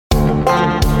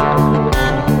Hope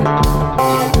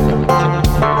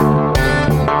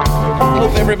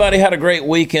everybody had a great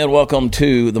weekend. Welcome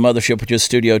to the Mothership, which is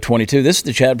Studio 22. This is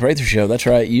the Chad Prather Show. That's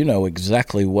right. You know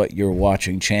exactly what you're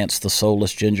watching. Chance, the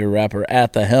soulless ginger rapper,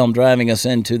 at the helm, driving us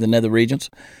into the nether regions.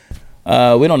 We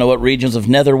don't know what regions of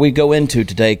nether we go into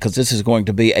today because this is going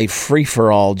to be a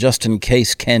free-for-all just in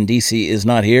case Candice is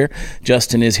not here.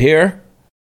 Justin is here.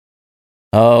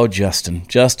 Oh, Justin,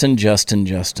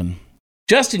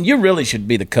 you really should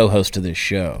be the co-host of this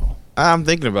show. I'm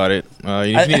thinking about it.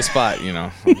 You need a spot, you know.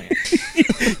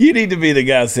 You need to be the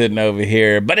guy sitting over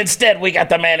here. But instead, we got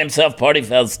the man himself, Party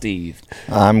Foul Steve.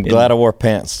 I'm glad I wore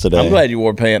pants today. I'm glad you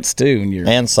wore pants, too.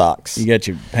 And socks. You got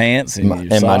your pants and your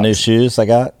socks. And my new shoes I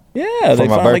got. Yeah, they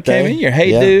finally came in. Your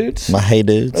Hey Dudes. My Hey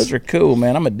Dudes. Those are cool,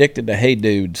 man. I'm addicted to Hey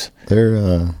Dudes.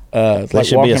 They're it's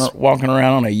like walking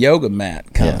around on a yoga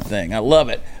mat kind of thing. I love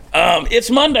it. It's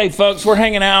Monday, folks. We're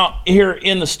hanging out here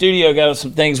in the studio. Got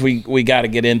some things we got to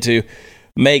get into.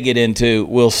 May get into.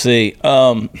 We'll see.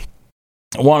 I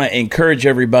want to encourage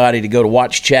everybody to go to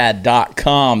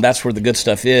watchchad.com. That's where the good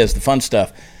stuff is, the fun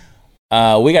stuff.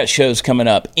 We got shows coming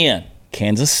up in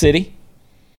Kansas City,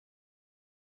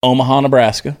 Omaha,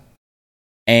 Nebraska,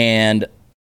 and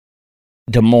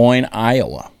Des Moines,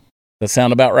 Iowa. That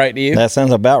sound about right to you? That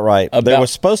sounds about right. There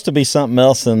was supposed to be something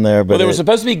else in there. But there was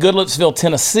supposed to be Goodlettsville,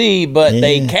 Tennessee, but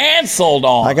they canceled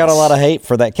on I got a lot of hate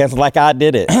for that cancel, like I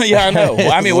did it. Yeah, I know.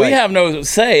 I mean, we have no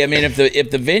say. I mean, if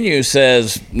the venue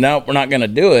says, no, we're not going to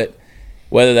do it,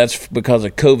 whether that's because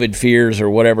of COVID fears or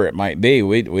whatever it might be,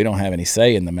 we don't have any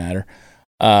say in the matter.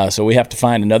 So we have to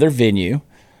find another venue.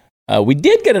 We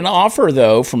did get an offer,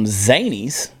 though, from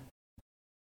Zanies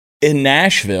in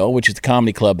Nashville, which is the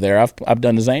comedy club there. I've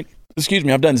done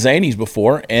I've done Zanies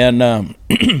before, and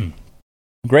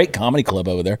great comedy club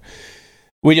over there.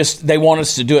 They want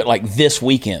us to do it like this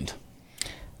weekend.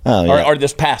 Oh, yeah. Or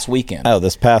this past weekend. Oh,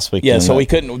 this past weekend. Yeah, so we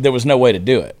couldn't, there was no way to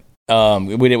do it.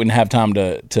 We didn't have time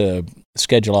to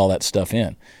schedule all that stuff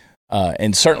in.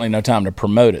 And certainly no time to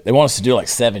promote it. They want us to do like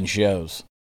 7 shows.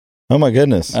 Oh my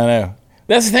goodness. I know.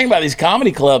 That's the thing about these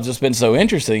comedy clubs that's been so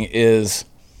interesting is,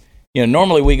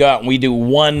 normally we go out and we do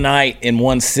one night in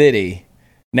one city.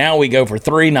 Now we go for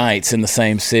 3 nights in the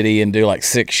same city and do like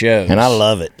 6 shows. And I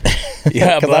love it.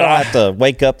 Yeah, because I don't have to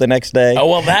wake up the next day. Oh,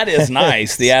 well, that is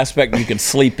nice. The aspect you can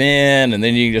sleep in and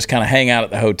then you can just kind of hang out at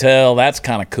the hotel. That's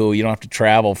kind of cool. You don't have to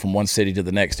travel from one city to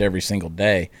the next every single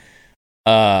day.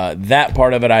 That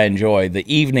part of it I enjoy. The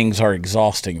evenings are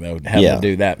exhausting, though. Having to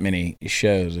do that many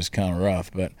shows is kind of rough.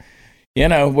 But,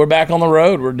 we're back on the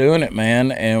road. We're doing it,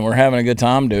 man, and we're having a good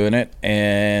time doing it.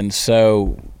 And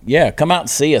so, come out and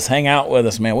see us. Hang out with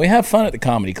us, man. We have fun at the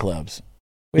comedy clubs.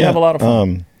 We have a lot of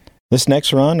fun. This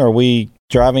next run, are we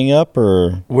driving up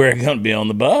or? We're going to be on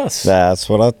the bus. That's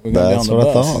what I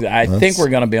thought. I think we're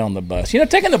going to be on the bus.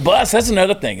 Taking the bus, that's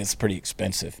another thing. It's pretty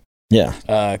expensive. Yeah.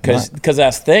 Because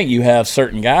that's the thing. You have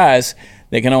certain guys,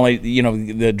 they can only,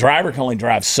 the driver can only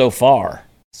drive so far,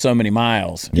 so many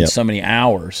miles, so many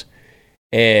hours.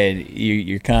 And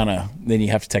you're kind of, then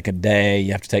you have to take a day,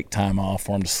 you have to take time off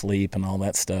for them to sleep and all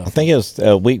that stuff. I think it was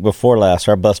a week before last,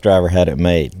 our bus driver had it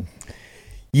made.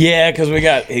 Yeah, because we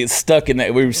got stuck in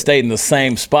that. We stayed in the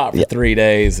same spot for 3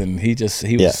 days, and he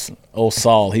was old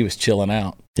Saul. He was chilling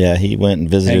out. Yeah, he went and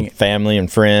visited family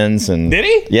and friends. And did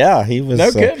he? Yeah, he was.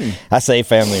 No kidding. I say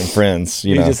family and friends.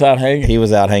 He was just out hanging. He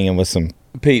was out hanging with some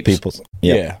people.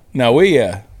 Yeah. No, we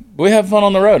have fun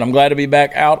on the road. I'm glad to be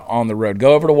back out on the road.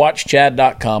 Go over to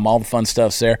watchchad.com. All the fun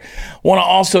stuff's there. Want to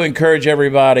also encourage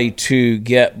everybody to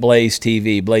get Blaze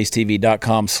TV,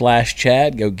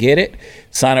 blazetv.com/Chad. Go get it.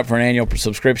 Sign up for an annual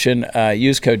subscription.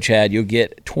 Use code Chad. You'll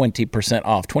get 20%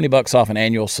 off, $20 off an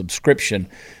annual subscription.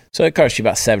 So it costs you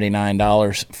about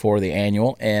 $79 for the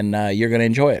annual, and you're going to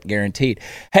enjoy it, guaranteed.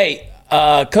 Hey,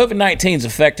 COVID-19 has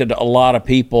affected a lot of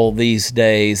people these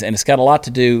days, and it's got a lot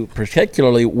to do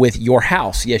particularly with your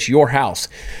house. Yes, your house.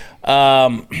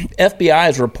 FBI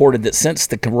has reported that since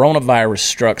the coronavirus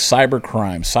struck,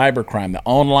 cybercrime, the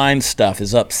online stuff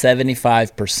is up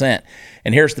 75%.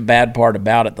 And here's the bad part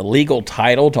about it. The legal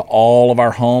title to all of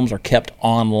our homes are kept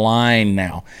online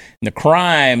now. And the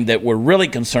crime that we're really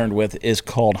concerned with is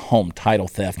called home title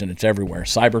theft, and it's everywhere.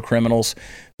 Cyber criminals,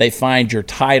 they find your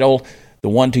title, the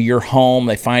one to your home.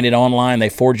 They find it online. They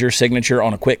forge your signature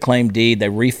on a quitclaim deed. They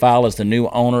refile as the new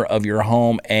owner of your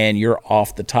home, and you're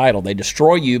off the title. They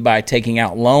destroy you by taking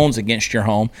out loans against your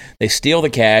home. They steal the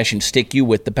cash and stick you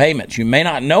with the payments. You may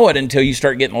not know it until you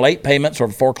start getting late payments or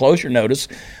foreclosure notice.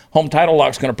 Home Title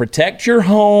Lock is going to protect your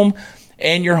home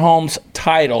and your home's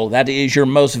title. That is your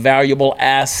most valuable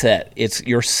asset. It's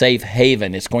your safe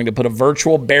haven. It's going to put a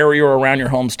virtual barrier around your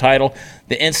home's title.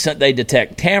 The instant they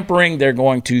detect tampering, they're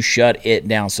going to shut it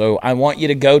down. So I want you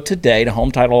to go today to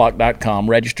HomeTitleLock.com,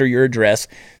 register your address,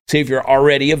 see if you're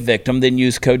already a victim, then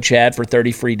use code CHAD for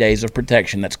 30 free days of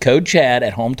protection. That's code CHAD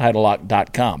at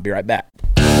HomeTitleLock.com. Be right back.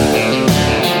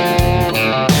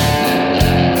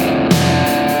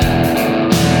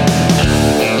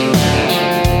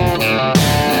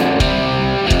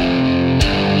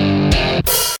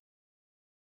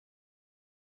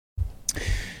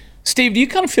 Steve, do you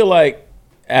kind of feel like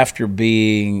after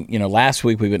being, last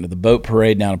week we went to the boat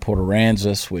parade down in Port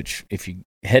Aransas, which if you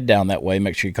head down that way,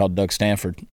 make sure you call Doug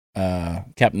Stanford,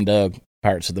 Captain Doug,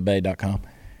 piratesofthebay.com.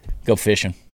 Go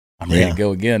fishing. I'm ready to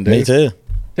go again, dude. Me too.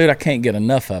 Dude, I can't get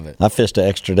enough of it. I fished an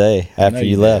extra day after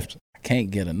you left. I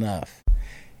can't get enough.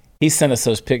 He sent us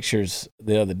those pictures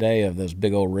the other day of those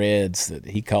big old reds that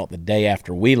he caught the day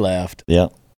after we left. Yeah.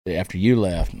 After you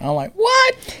left. And I'm like,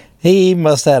 what? He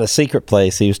must have had a secret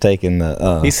place he was taking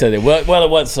the... He said, it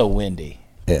wasn't so windy.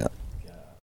 Yeah.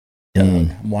 Doug,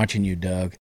 I'm watching you,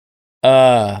 Doug.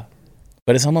 But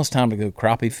it's almost time to go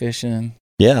crappie fishing.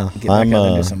 Yeah. Get back out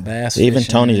and do some bass even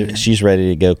fishing. Tony, she's ready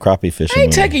to go crappie fishing. I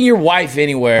ain't taking your wife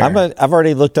anywhere. I've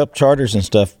already looked up charters and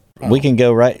stuff. Oh. We can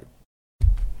go right...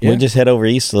 Yeah. We just head over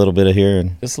east a little bit of here.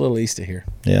 And just a little east of here.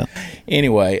 Yeah.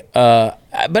 Anyway,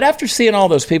 but after seeing all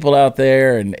those people out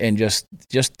there and just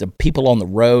the people on the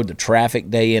road, the traffic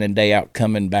day in and day out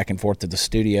coming back and forth to the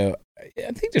studio,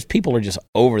 I think just people are just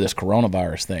over this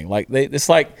coronavirus thing. Like it's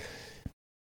like,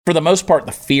 for the most part,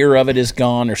 the fear of it is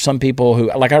gone. There's some people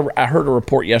who, like I heard a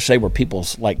report yesterday where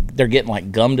people's they're getting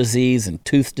like gum disease and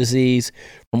tooth disease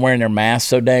from wearing their masks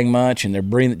so dang much, and they're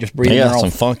breathing their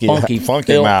own funky filth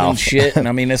mouth and shit. And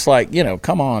I mean, it's like,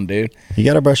 come on, dude. You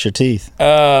got to brush your teeth.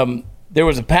 There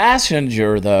was a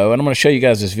passenger, though, and I'm going to show you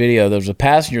guys this video. There was a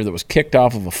passenger that was kicked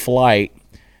off of a flight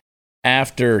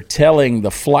after telling the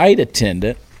flight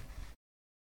attendant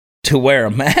to wear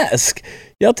a mask.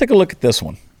 Y'all take a look at this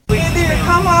one. Either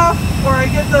come off or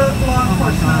I get the law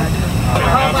enforcement.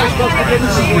 How am I supposed to get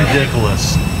this? Is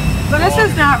ridiculous. But this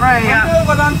is not right. I'm doing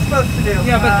what I'm supposed to do.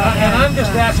 Yeah, but and I'm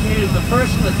just asking you, the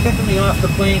person that's kicking me off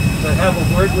the plane, to have a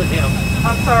word with him.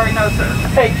 I'm sorry, no, sir.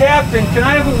 Hey, Captain, can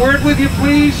I have a word with you,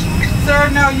 please?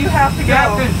 Sir, no, you have to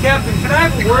go. Captain, can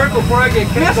I have a word before I get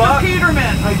kicked off? Mr.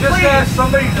 Peterman, I just asked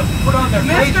somebody to put on their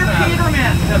face Mr. mask.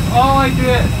 Peterman. That's all I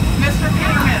did. Mr.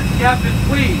 Peterman. Captain,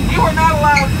 please. You are not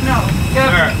allowed to know.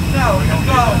 Captain. No,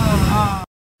 go.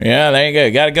 Yeah, there you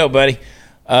go. Got to go, buddy.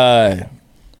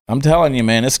 I'm telling you,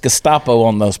 man, it's Gestapo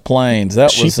on those planes.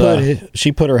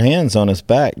 She put her hands on his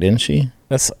back, didn't she?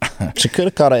 She could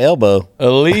have caught an elbow.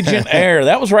 Allegiant Air.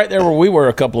 That was right there where we were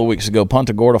a couple of weeks ago,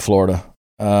 Punta Gorda, Florida.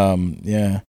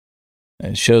 Yeah.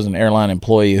 It shows an airline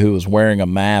employee who was wearing a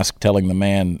mask telling the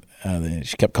man,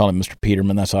 she kept calling him Mr.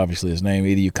 Peterman. That's obviously his name.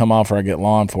 Either you come off or I get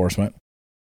law enforcement.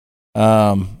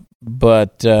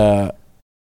 But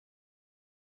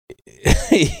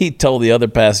he told the other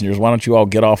passengers, "Why don't you all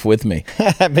get off with me?"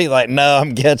 I'd be like, "No,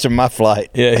 I'm catching my flight."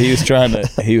 Yeah, he was trying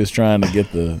to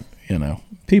get the,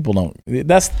 people don't.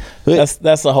 That's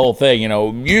the whole thing.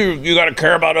 You got to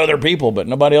care about other people, but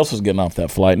nobody else is getting off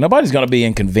that flight. Nobody's going to be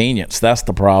inconvenienced. That's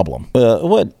the problem.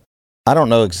 I don't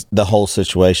know the whole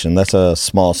situation. That's a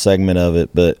small segment of it,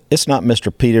 but it's not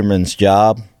Mr. Peterman's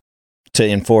job to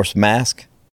enforce mask.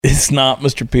 It's not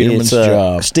Mr. Peterman's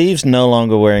job. Steve's no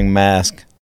longer wearing mask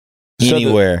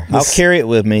anywhere. I'll carry it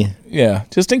with me. Yeah,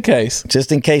 just in case.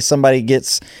 Just in case somebody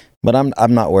gets, but I'm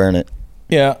not wearing it.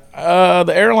 Yeah,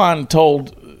 the airline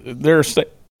told their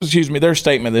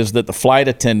statement is that the flight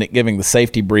attendant giving the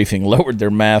safety briefing lowered their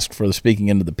mask for the speaking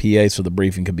into the PA so the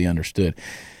briefing could be understood.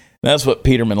 That's what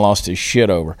Peterman lost his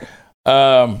shit over.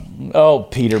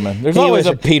 Peterman. There's always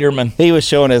a Peterman. He was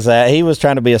showing his ass. He was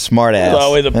trying to be a smart ass. There's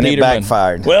always a Peterman. It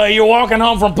backfired. Well, you're walking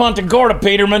home from Punta Gorda,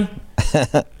 Peterman.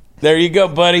 There you go,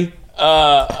 buddy.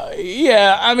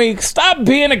 Yeah, I mean, stop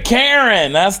being a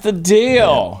Karen. That's the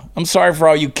deal. Yeah. I'm sorry for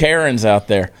all you Karens out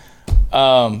there.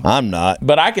 I'm not.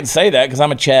 But I can say that because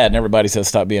I'm a Chad, and everybody says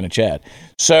stop being a Chad.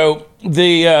 So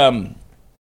we had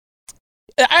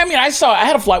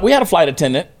a flight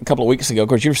attendant a couple of weeks ago. Of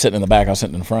course, you were sitting in the back. I was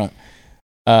sitting in the front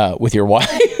with your wife.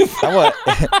 I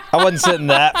wasn't sitting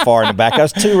that far in the back. I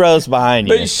was 2 rows behind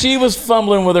you. But she was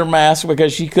fumbling with her mask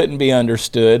because she couldn't be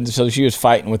understood. So she was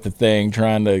fighting with the thing,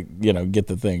 trying to, get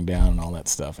the thing down and all that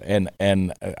stuff. And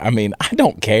I mean, I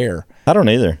don't care. I don't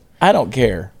either. I don't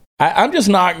care. I'm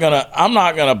not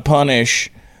gonna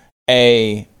punish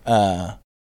a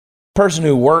person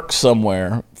who works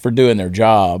somewhere for doing their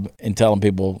job and telling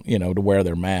people, to wear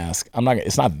their mask.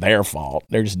 It's not their fault.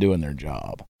 They're just doing their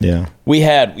job. Yeah. We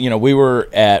had, we were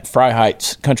at Fry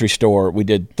Heights Country Store. We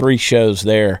did 3 shows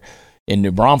there in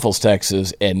New Braunfels,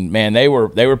 Texas, and man, they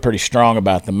were pretty strong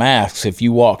about the masks. If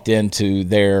you walked into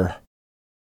their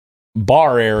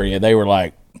bar area, they were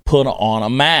like, put on a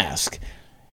mask.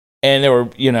 And there were,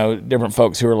 different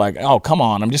folks who were like, oh, come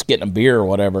on, I'm just getting a beer or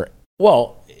whatever.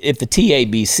 Well, if the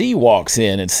TABC walks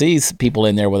in and sees people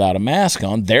in there without a mask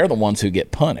on, they're the ones who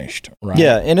get punished, right?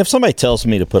 Yeah, and if somebody tells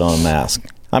me to put on a mask,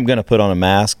 I'm going to put on a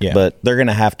mask, but they're going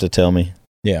to have to tell me.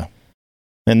 Yeah.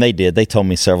 And they did. They told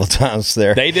me several times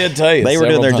there. They did tell you. They were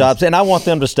doing their jobs, and I want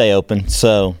them to stay open,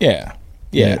 so. Yeah.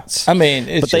 I mean,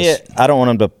 I don't want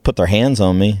them to put their hands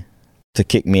on me to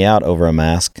kick me out over a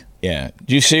mask. Yeah.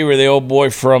 Did you see where the old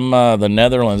boy from the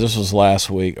Netherlands, this was last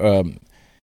week, from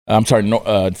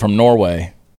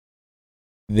Norway,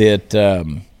 that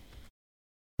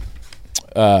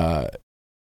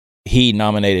he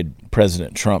nominated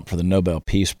President Trump for the Nobel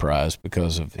Peace Prize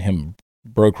because of him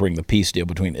brokering the peace deal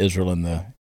between Israel and the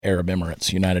Arab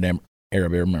Emirates, United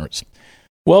Arab Emirates.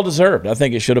 Well deserved. I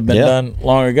think it should have been done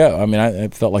long ago. I mean, I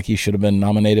felt like he should have been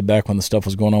nominated back when the stuff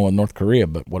was going on with North Korea,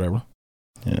 but whatever.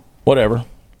 Yeah. Whatever.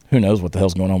 Who knows what the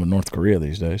hell's going on with North Korea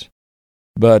these days?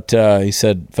 But he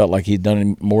felt like he'd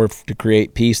done more to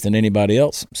create peace than anybody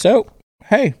else. So,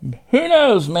 hey, who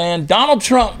knows, man? Donald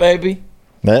Trump, baby.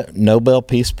 That Nobel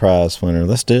Peace Prize winner.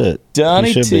 Let's do it.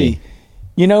 Donnie T.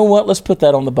 You know what? Let's put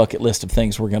that on the bucket list of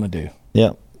things we're going to do.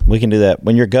 Yeah, we can do that.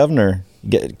 When you're governor,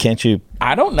 can't you?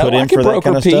 I don't know. I could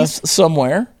broker peace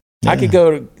somewhere. Yeah. I could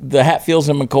go to the Hatfields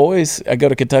and McCoys. I go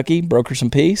to Kentucky, broker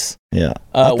some peace. Yeah,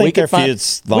 I think their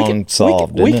feud's long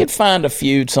solved. We could find a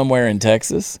feud somewhere in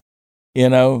Texas.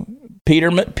 Peterman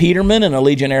and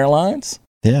Allegiant Airlines.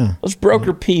 Yeah, let's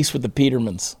broker peace with the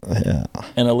Petermans. Yeah,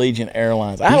 and Allegiant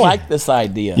Airlines. I like this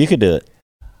idea. You could do it.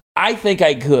 I think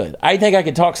I could. I think I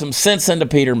could talk some sense into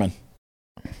Peterman.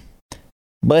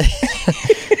 But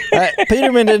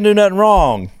Peterman didn't do nothing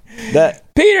wrong.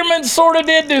 Peterman sort of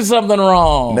did do something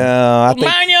wrong. No, I think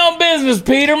mind your own business,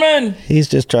 Peterman. He's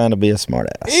just trying to be a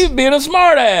smartass. He's being a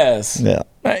smartass. Yeah.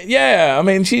 Yeah, I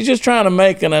mean, she's just trying to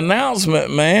make an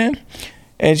announcement, man.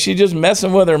 And she's just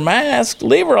messing with her mask.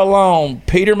 Leave her alone,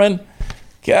 Peterman.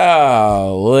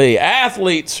 Golly.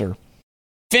 Athletes are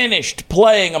finished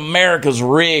playing America's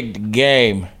rigged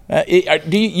game.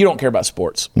 You don't care about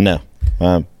sports? No.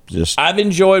 I've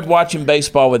enjoyed watching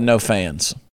baseball with no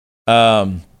fans.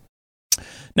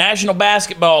 National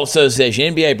Basketball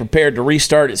Association, NBA, prepared to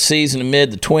restart its season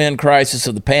amid the twin crisis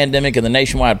of the pandemic and the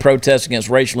nationwide protests against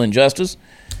racial injustice.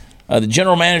 The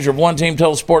general manager of one team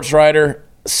told sports writer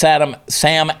Sam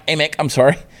Amick,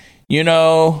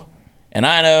 and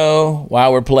I know why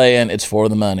we're playing, it's for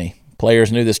the money.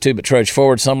 Players knew this too, but trudged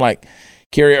forward. Some like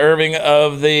Kyrie Irving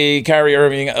of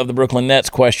the Brooklyn Nets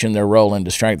questioned their role in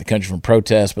distracting the country from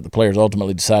protests, but the players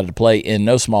ultimately decided to play in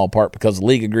no small part because the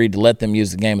league agreed to let them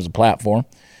use the game as a platform.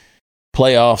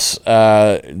 Playoffs,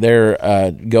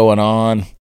 they're going on,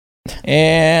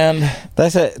 and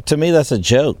to me that's a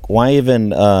joke. Why even?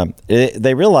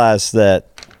 They realize that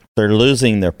they're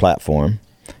losing their platform.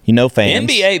 Fans.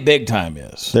 NBA big time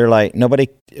is. They're like nobody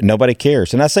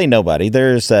cares, and I say nobody.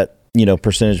 There's that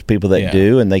percentage of people that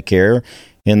do and they care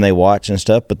and they watch and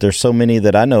stuff, but there's so many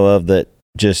that I know of that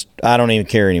just I don't even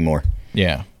care anymore.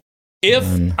 Yeah. If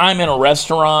I'm in a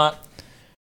restaurant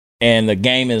and the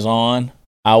game is on,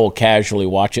 I will casually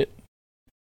watch it.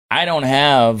 I don't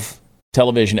have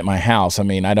television at my house. I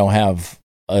mean, I don't have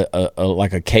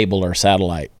a cable or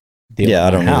satellite deal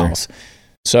at my house. Either.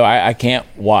 So I can't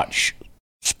watch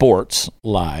sports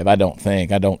live. I don't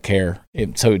care.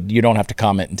 So you don't have to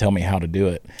comment and tell me how to do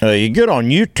it. You get on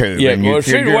YouTube. Yeah,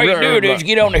 the way you do it is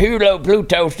get on the Hulu,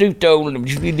 Pluto, Stuto,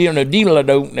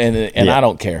 and I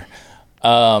don't care.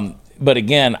 But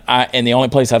again, and the only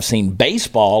place I've seen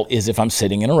baseball is if I'm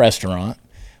sitting in a restaurant,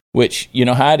 which you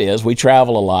know how it is. We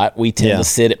travel a lot. We tend to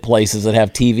sit at places that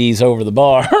have TVs over the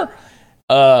bar.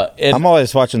 I'm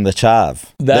always watching the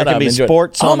Chive. There can be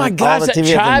sports on the TV. Oh my gosh, that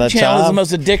Chive channel is the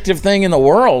most addictive thing in the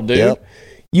world, dude. Yep.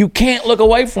 You can't look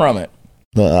away from it.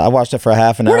 I watched it for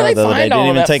half an hour the other day. Didn't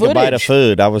even take a bite of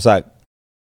food. I was like,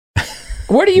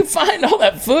 where do you find all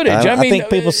that footage? I think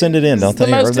people send it in, don't they?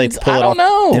 Or they pull it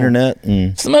off the internet.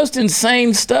 It's the most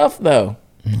insane stuff, though.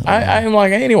 I'm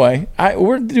like, anyway,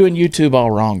 we're doing YouTube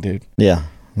all wrong, dude. Yeah,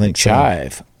 I think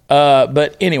Chive. So.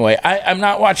 But anyway, I'm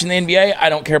not watching the NBA. I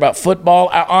don't care about football.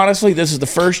 Honestly, this is the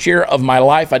first year of my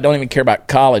life I don't even care about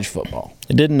college football.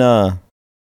 Didn't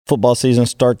football season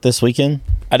start this weekend?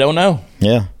 I don't know.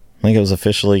 Yeah. I think it was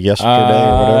officially yesterday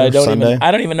or whatever. Sunday. I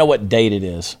don't even know what date it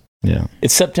is. Yeah.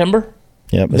 It's September?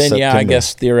 Yep. Then, September. yeah, I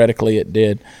guess theoretically it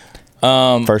did.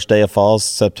 First day of fall is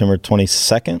September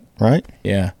 22nd, right?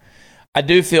 Yeah. I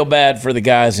do feel bad for the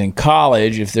guys in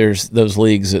college if there's those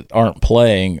leagues that aren't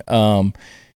playing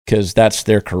because that's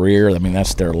their career. I mean,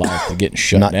 that's their life. They're getting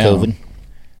shut Not down.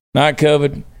 Not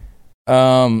COVID.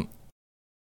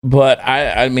 But,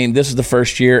 I mean, this is the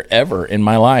first year ever in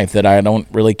my life that I don't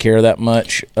really care that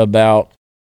much about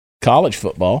college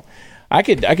football. I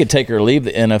could take or leave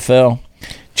the NFL.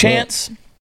 Chance,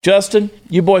 Justin,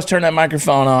 you boys turn that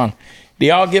microphone on. Do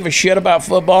y'all give a shit about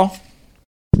football?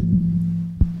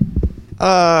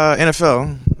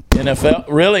 NFL. NFL?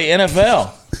 Really?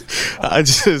 NFL? I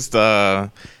just, I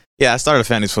started a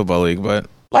fantasy football league, but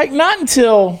Like, not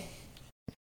until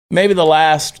maybe the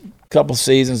last couple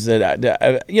seasons that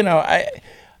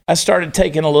I started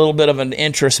taking a little bit of an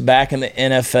interest back in the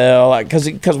NFL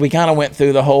because we kind of went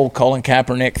through the whole Colin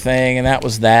Kaepernick thing, and that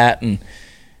was that, and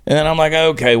then I'm like,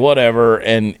 okay, whatever,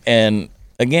 and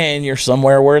again, you're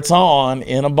somewhere where it's on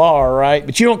in a bar, right?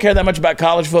 But you don't care that much about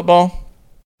college football.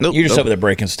 nope. You're just over there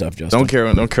breaking stuff, Justin. Don't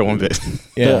care one bit.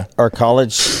 Yeah, Are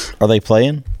they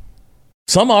playing?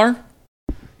 some are,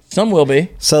 some will be.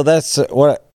 So that's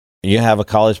what you have a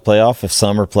college playoff if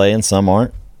some are playing, some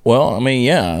aren't. Well, I mean,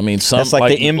 yeah, I mean, some That's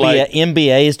like the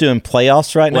NBA is doing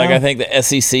playoffs right now. Like I think the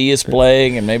SEC is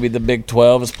playing, and maybe the Big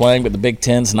 12 is playing, but the Big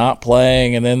 10's not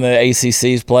playing, and then the ACC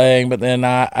is playing, but then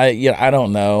I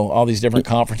don't know. All these different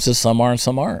conferences, some are and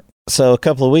some aren't. So a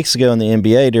couple of weeks ago in the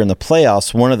NBA during the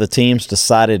playoffs, one of the teams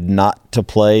decided not to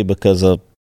play because of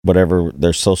whatever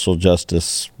their social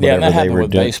justice, Yeah, whatever and that they happened were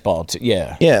with doing. baseball too.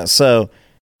 Yeah, Yeah, so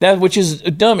that which is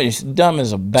dumb as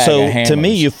a bag of hammers. to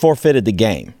me, you forfeited the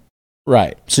game,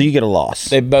 right. so you get a loss.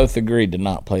 They both agreed to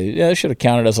not play. Yeah, it should have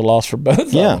counted as a loss for both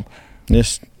of them.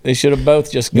 Just They should have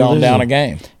both just gone losing. down a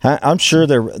game. I'm sure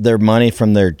their money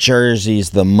from their jerseys,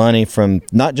 the money from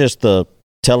not just the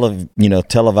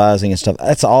televising and stuff.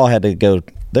 That's all had to go.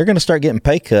 They're going to start getting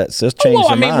pay cuts. Just change Well,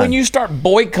 their I mean, mind. when you start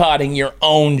boycotting your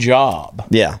own job,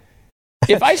 yeah,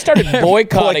 if I started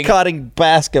boycotting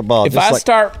basketball. if just I like-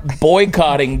 start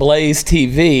boycotting Blaze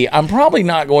TV, I'm probably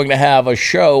not going to have a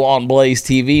show on Blaze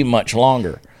TV much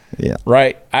longer. yeah,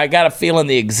 Right? I got a feeling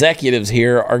the executives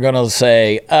here are going to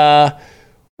say,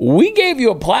 we gave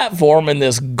you a platform in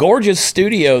this gorgeous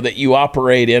studio that you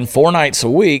operate in 4 nights a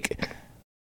week.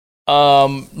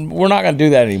 We're not going to do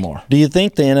that anymore. Do you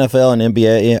think the NFL and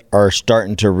NBA are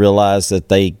starting to realize that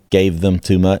they gave them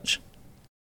too much?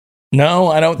 No,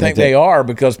 I don't think they are,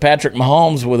 because Patrick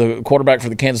Mahomes, with a quarterback for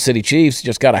the Kansas City Chiefs,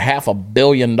 just got a $500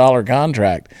 million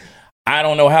contract. I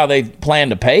don't know how they plan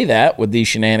to pay that with these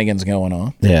shenanigans going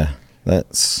on. Yeah,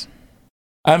 it's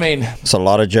I mean, a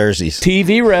lot of jerseys.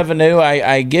 TV revenue,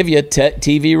 I give you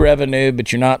TV revenue,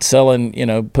 but you're not selling,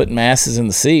 putting masses in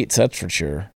the seats, that's for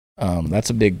sure. That's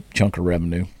a big chunk of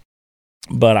revenue.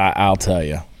 But I'll tell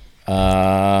you,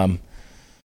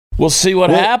 we'll see what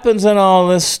happens in all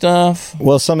this stuff.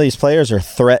 Well, some of these players are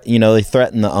they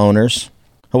threaten the owners.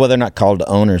 Well, they're not called the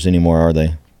owners anymore, are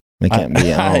they? They can't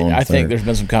be owned. I think there's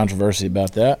been some controversy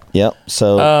about that. Yep.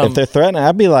 So if they're threatening,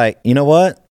 I'd be like, you know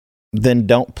what? Then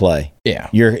don't play. Yeah.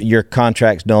 Your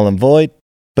contract's null and void.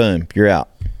 Boom, you're out.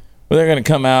 Well, they're going to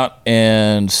come out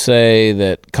and say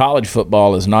that college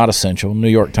football is not essential. New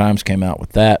York Times came out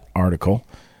with that article.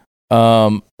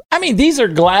 I mean, these are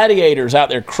gladiators out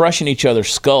there crushing each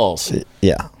other's skulls.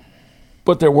 Yeah.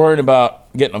 But they're worried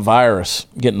about getting a virus,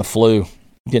 getting the flu,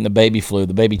 getting the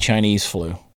baby Chinese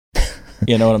flu.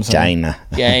 You know what I'm saying?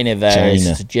 China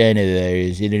virus. China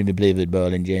virus. They don't even play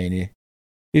football in China.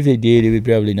 If they did, it would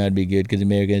probably not be good because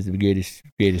America is the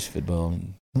greatest football.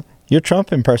 Your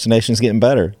Trump impersonation is getting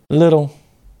better. Little.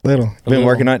 Been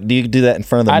working on. Do you do that in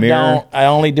front of the mirror? I don't. I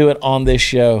only do it on this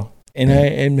show, and I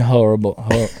am horrible.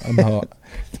 I'm horrible.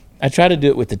 I try to do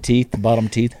it with the teeth, the bottom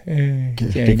teeth.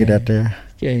 Stick it out there.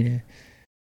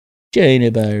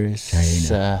 China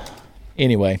virus.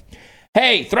 Anyway,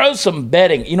 hey, throw some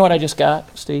bedding. You know what I just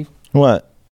got, Steve? What?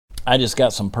 I just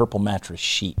got some purple mattress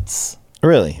sheets.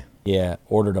 Really? Yeah,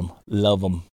 ordered them. Love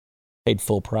them. Paid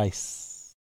full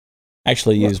price.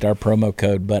 Actually used our promo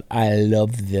code, but I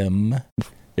love them.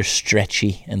 They're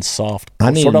stretchy and soft.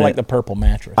 Sort of like the purple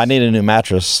mattress. I need a new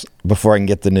mattress before I can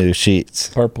get the new sheets.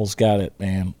 Purple's got it,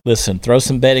 man. Listen, throw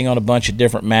some bedding on a bunch of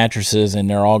different mattresses, and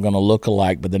they're all going to look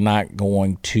alike, but they're not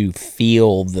going to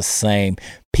feel the same.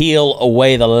 Peel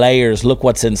away the layers, look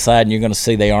what's inside, and you're going to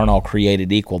see they aren't all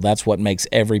created equal. That's what makes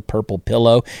every purple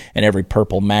pillow and every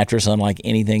purple mattress unlike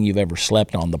anything you've ever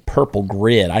slept on. The Purple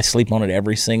Grid, I sleep on it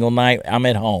every single night. I'm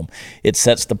at home. It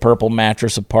sets the purple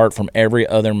mattress apart from every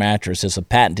other mattress. It's a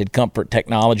patented comfort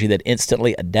technology that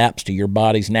instantly adapts to your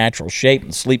body's natural shape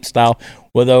and sleep style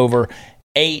with over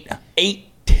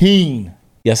 18,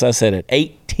 yes, I said it,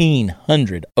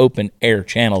 1,800 open air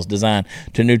channels designed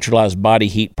to neutralize body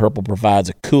heat. Purple provides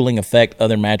a cooling effect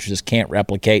other mattresses can't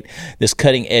replicate. This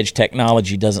cutting-edge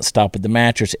technology doesn't stop at the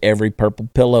mattress. Every purple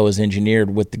pillow is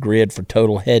engineered with the Grid for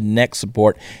total head and neck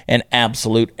support and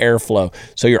absolute airflow,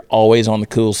 so you're always on the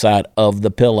cool side of the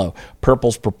pillow.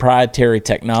 Purple's proprietary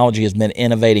technology has been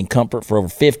innovating comfort for over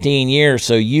 15 years,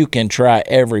 so you can try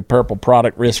every Purple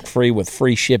product risk-free with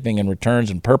free shipping and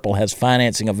returns, and Purple has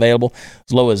financing available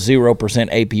as low as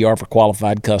 0% APR for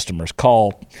qualified customers.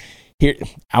 Call here.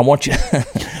 I want you. I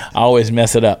always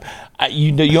mess it up.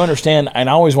 You understand? And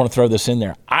I always want to throw this in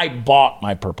there. I bought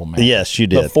my Purple mattress. Yes, you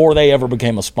did. Before they ever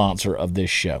became a sponsor of this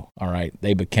show. All right,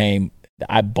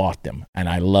 I bought them and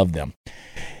I love them.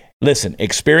 Listen,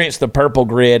 experience the Purple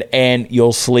Grid and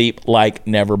you'll sleep like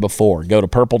never before. Go to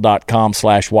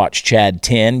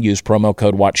purple.com/watchchad10. Use promo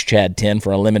code watchchad10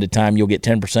 for a limited time. You'll get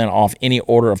 10% off any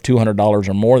order of $200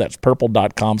 or more. That's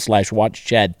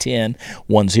purple.com/watchchad10, 10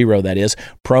 that is.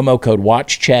 Promo code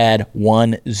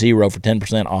watchchad10 for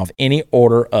 10% off any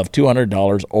order of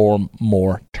 $200 or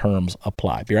more. Terms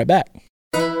apply. Be right back.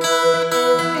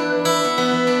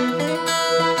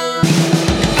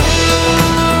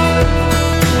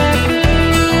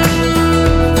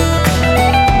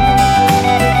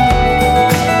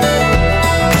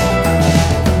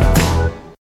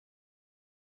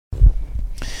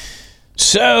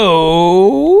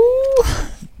 So,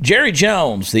 Jerry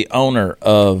Jones, the owner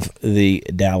of the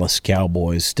Dallas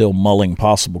Cowboys, still mulling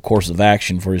possible course of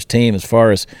action for his team as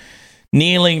far as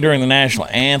kneeling during the national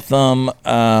anthem.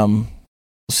 We'll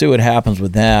see what happens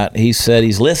with that. He said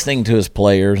he's listening to his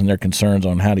players and their concerns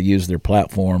on how to use their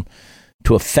platform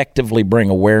to effectively bring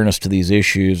awareness to these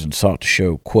issues and sought to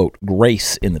show, quote,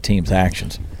 grace in the team's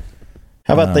actions.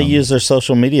 How about they use their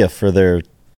social media for their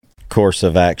course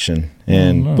of action?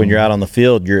 And when you're out on the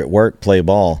field, you're at work, play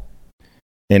ball.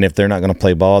 And if they're not going to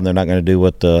play ball and they're not going to do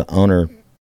what the owner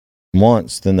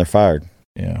wants, then they're fired.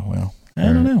 Yeah, well, I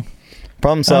don't know.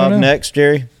 Problem solved next,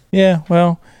 Jerry. Yeah,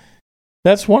 well,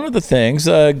 that's one of the things.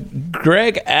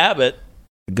 Greg Abbott,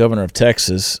 the governor of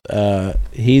Texas,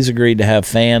 he's agreed to have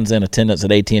fans in attendance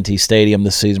at AT&T Stadium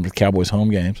this season for the Cowboys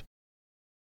home games.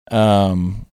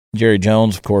 Jerry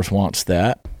Jones, of course, wants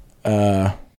that.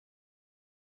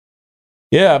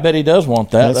 Yeah, I bet he does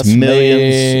want that. That's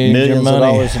millions of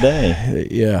dollars a day.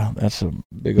 Yeah, that's a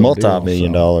big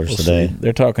multi-million dollars a day.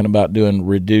 They're talking about doing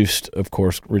reduced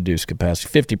capacity,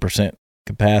 50%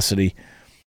 capacity.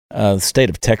 The state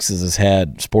of Texas has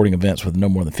had sporting events with no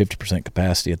more than 50%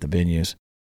 capacity at the venues.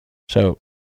 So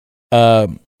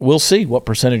we'll see what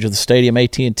percentage of the stadium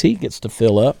AT&T gets to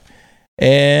fill up.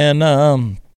 And,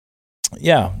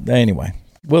 anyway.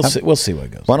 We'll see what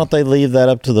goes. Why don't they leave that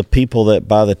up to the people that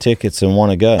buy the tickets and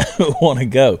want to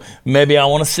go? Maybe I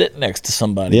want to sit next to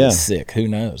somebody that's sick. Who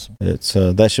knows? It's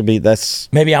that's.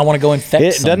 Maybe I want to go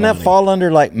infect somebody. Doesn't that fall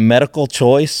under like medical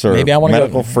choice or maybe I want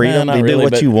medical freedom? You do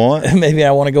what you want. Maybe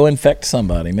I want to go infect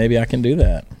somebody. Maybe I can do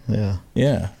that.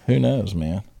 Yeah. Who knows,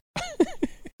 man?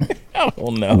 I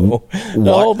don't know.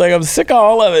 The whole thing. I'm sick of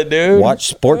all of it, dude. Watch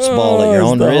sports ball at your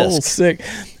own risk. Sick.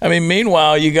 I mean,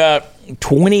 meanwhile, you got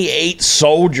 28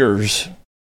 soldiers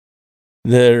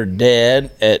that are dead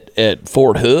at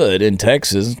Fort Hood in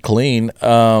Texas, clean.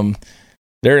 They're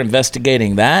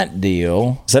investigating that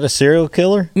deal. Is that a serial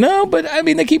killer? No, but I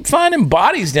mean, they keep finding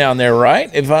bodies down there, right?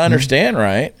 If I understand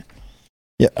right.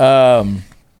 Yeah.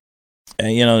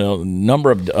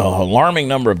 Alarming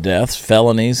number of deaths,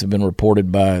 felonies have been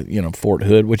reported by, Fort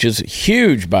Hood, which is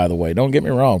huge, by the way. Don't get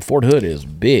me wrong. Fort Hood is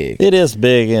big. It is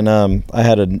big. And I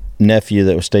had a nephew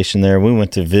that was stationed there. We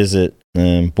went to visit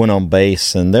and went on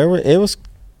base, and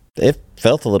it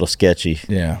felt a little sketchy.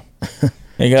 Yeah.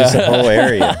 Just the whole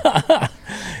area.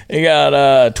 You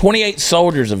got 28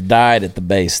 soldiers have died at the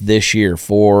base this year.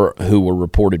 4 who were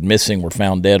reported missing were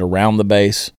found dead around the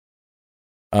base.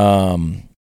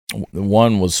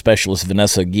 One was Specialist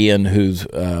Vanessa Guillen, whose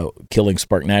killing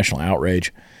sparked national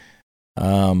outrage.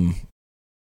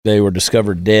 They were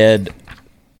discovered dead.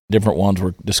 Different ones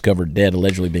were discovered dead,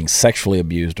 allegedly being sexually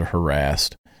abused or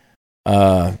harassed.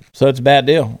 So it's a bad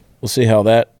deal. We'll see how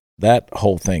that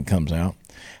whole thing comes out.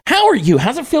 How are you?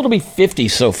 How's it feel to be 50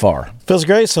 so far? Feels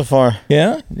great so far.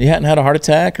 Yeah? You hadn't had a heart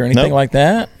attack or anything like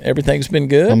that? Everything's been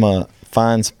good? I'm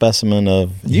fine specimen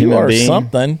of You human are being.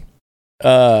 something.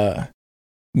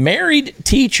 Married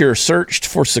teacher searched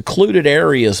for secluded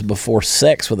areas before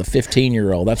sex with a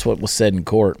 15-year-old. That's what was said in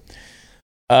court.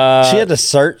 She had to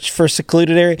search for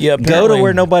secluded area. Yeah, go to apparently-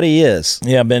 where nobody is.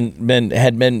 Yeah,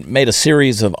 had been made a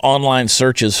series of online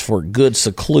searches for good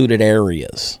secluded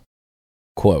areas.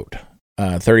 Quote,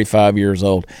 35 years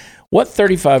old. What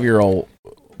 35-year-old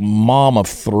mom of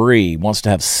 3 wants to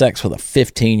have sex with a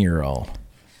 15-year-old?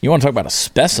 You want to talk about a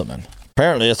specimen?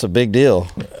 Apparently, it's a big deal.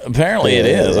 Apparently it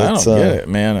is. I don't get it,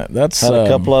 man. That's Had a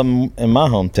couple of them in my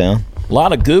hometown. a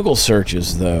lot of Google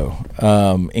searches, though,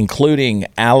 including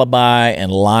alibi and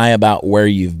lie about where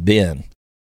you've been.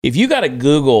 If you got to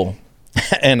Google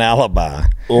An alibi.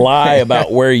 lie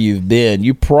about where you've been,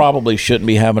 you probably shouldn't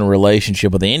be having a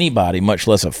relationship with anybody, much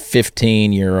less a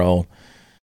 15-year-old.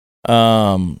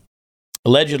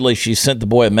 Allegedly, she sent the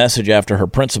boy a message after her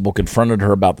principal confronted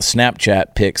her about the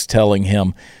Snapchat pics, telling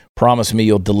him, "Promise me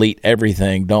you'll delete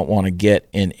everything. Don't want to get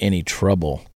in any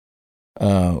trouble."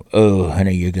 Oh,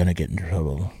 honey, you're going to get in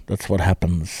trouble. That's what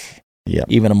happens. Yep.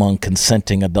 Even among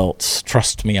consenting adults.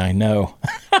 Trust me, I know.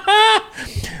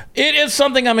 It is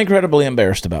something I'm incredibly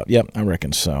embarrassed about. Yep, I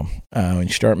reckon so. When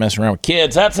you start messing around with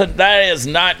kids, that is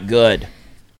not good.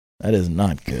 That is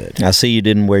not good. I see you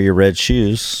didn't wear your red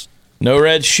shoes. No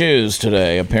red shoes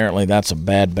today. Apparently, that's a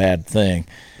bad, bad thing.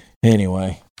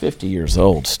 Anyway, 50 years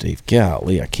old, Steve.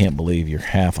 Golly, I can't believe you're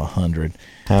half 100.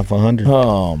 Half 100.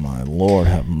 Oh, my Lord,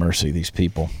 have mercy. These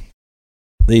people.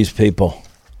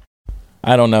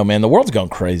 I don't know, man. The world's gone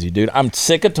crazy, dude. I'm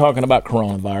sick of talking about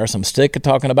coronavirus. I'm sick of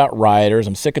talking about rioters.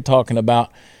 I'm sick of talking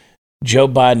about Joe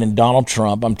Biden and Donald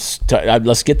Trump.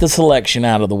 Let's get this election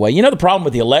out of the way. You know, the problem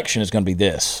with the election is going to be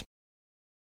this.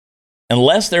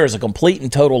 Unless there is a complete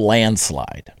and total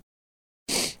landslide,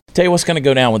 tell you what's going to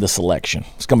go down with this election.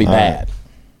 It's going to be bad.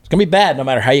 It's going to be bad no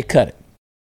matter how you cut it.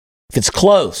 If it's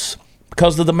close,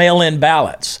 because of the mail-in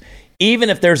ballots, even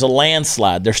if there's a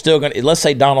landslide, they're still going to, let's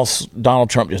say Donald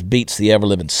Trump just beats the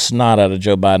ever-living snot out of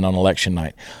Joe Biden on election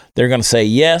night. They're going to say,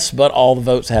 yes, but all the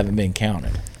votes haven't been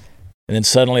counted. And then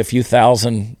suddenly a few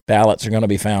thousand ballots are going to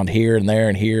be found here and there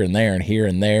and here and there and here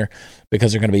and there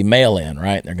because they're going to be mail-in,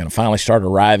 right? They're going to finally start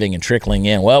arriving and trickling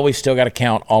in. Well, we've still got to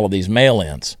count all of these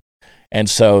mail-ins. And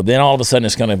so then all of a sudden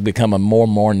it's going to become a more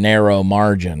and more narrow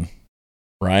margin,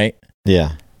 right?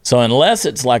 Yeah. So unless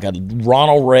it's like a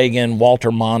Ronald Reagan,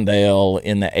 Walter Mondale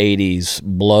in the 80s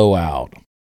blowout,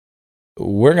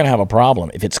 we're going to have a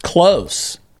problem. If it's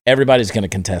close, everybody's going to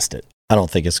contest it. I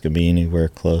don't think it's going to be anywhere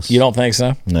close. You don't think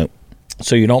so? Nope.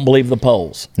 So you don't believe the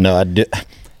polls? No, I do.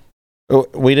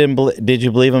 We didn't. Did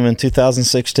you believe them in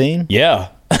 2016? Yeah,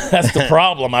 that's the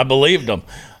problem. I believed them.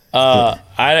 I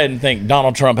didn't think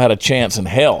Donald Trump had a chance in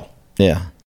hell. Yeah.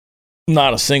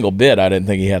 Not a single bit. I didn't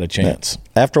think he had a chance.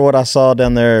 After what I saw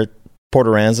down there, Port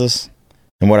Aransas,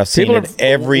 and what I've seen at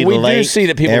every we lake, do see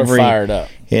that people are fired up.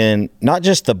 And not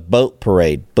just the boat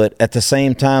parade, but at the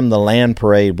same time, the land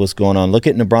parade was going on. Look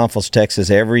at New Braunfels, Texas.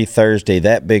 Every Thursday,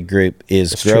 that big group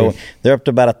is growing. True. They're up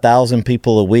to about 1,000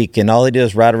 people a week, and all they do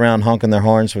is ride around honking their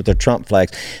horns with their Trump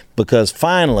flags. Because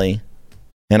finally,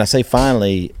 and I say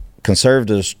finally,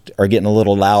 conservatives are getting a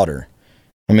little louder.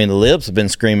 I mean, the libs have been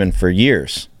screaming for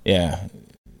years. Yeah.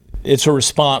 It's a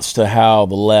response to how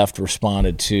the left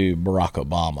responded to Barack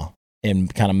Obama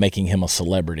and kind of making him a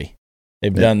celebrity.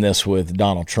 They've done this with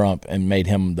Donald Trump and made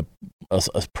him a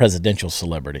presidential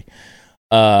celebrity.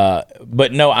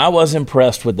 But no, I was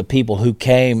impressed with the people who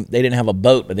came. They didn't have a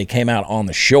boat, but they came out on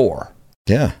the shore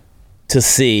to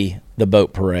see the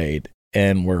boat parade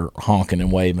and were honking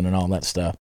and waving and all that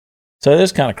stuff. So it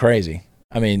is kind of crazy.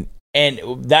 I mean, and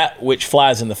that which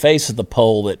flies in the face of the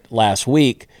poll that last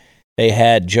week, they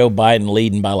had Joe Biden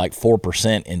leading by like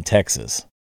 4% in Texas.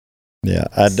 Yeah,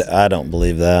 I don't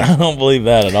believe that. I don't believe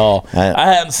that at all.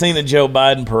 I haven't seen a Joe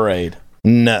Biden parade.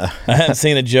 No. I haven't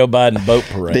seen a Joe Biden boat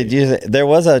parade. There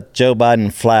was a Joe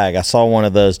Biden flag. I saw one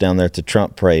of those down there at the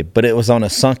Trump parade, but it was on a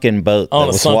sunken boat. On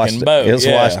a sunken boat, It was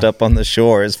washed up on the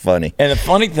shore. It's funny. And the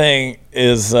funny thing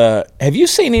is, have you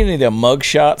seen any of the mug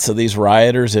shots of these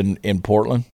rioters in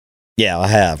Portland? Yeah, I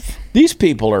have. These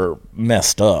people are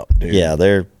messed up, dude. Yeah,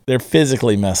 they're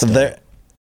physically messed up.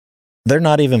 They're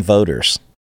not even voters.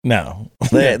 No.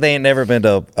 They ain't never been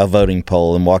to a voting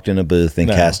poll and walked in a booth and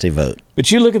cast a vote.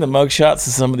 But you look at the mugshots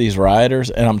of some of these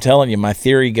rioters, and I'm telling you, my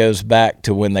theory goes back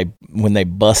to when they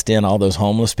bust in all those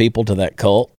homeless people to that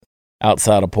cult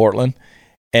outside of Portland.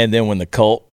 And then when the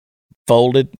cult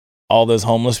folded, all those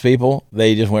homeless people,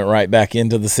 they just went right back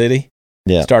into the city.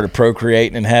 started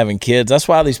procreating and having kids. That's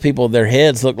why these people, their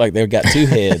heads look like they've got two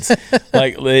heads.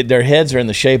 Like their heads are in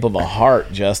the shape of a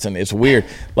heart, Justin. It's weird.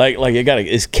 Like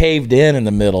it's caved in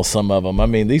the middle, some of them. I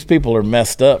mean, these people are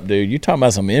messed up, dude. You're talking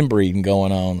about some inbreeding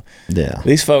going on. Yeah.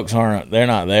 These folks they're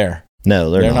not there.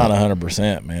 No, they're not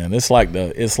 100%, man. It's like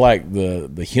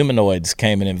the humanoids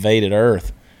came and invaded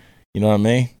Earth. You know what I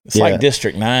mean? It's like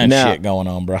District 9 shit going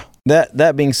on, bro.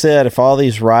 That being said, if all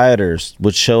these rioters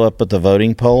would show up at the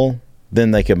voting poll,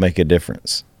 then they could make a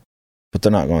difference. But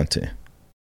they're not going to.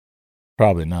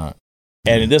 Probably not.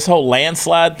 And this whole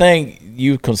landslide thing,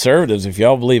 you conservatives, if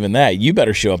y'all believe in that, you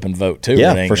better show up and vote too.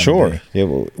 Yeah, for sure.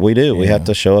 Yeah, we do. Yeah. We have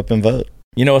to show up and vote.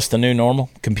 You know what's the new normal?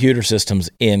 Computer systems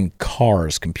in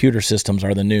cars. Computer systems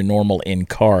are the new normal in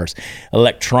cars.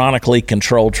 Electronically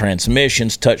controlled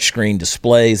transmissions, touchscreen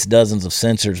displays, dozens of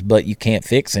sensors, but you can't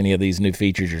fix any of these new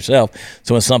features yourself.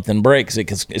 So when something breaks,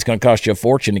 it's going to cost you a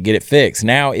fortune to get it fixed.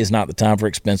 Now is not the time for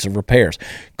expensive repairs.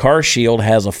 CarShield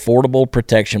has affordable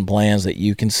protection plans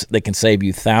that can save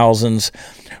you thousands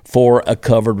for a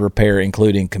covered repair,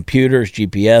 including computers,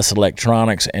 GPS,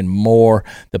 electronics, and more.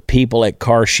 The people at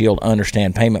CarShield understand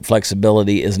payment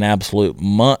flexibility is an absolute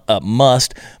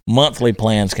must. Monthly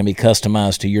plans can be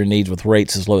customized to your needs with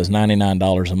rates as low as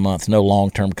 $99 a month. No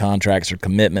long-term contracts or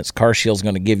commitments. CarShield is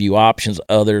going to give you options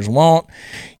others won't.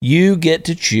 You get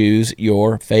to choose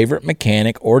your favorite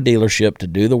mechanic or dealership to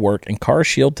do the work, and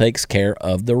CarShield takes care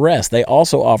of the rest. They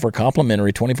also offer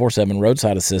complimentary 24/7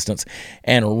 roadside assistance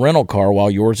and a rental car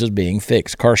while yours is being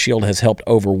fixed. CarShield has helped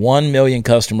over 1 million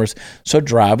customers, so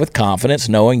drive with confidence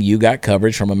knowing you got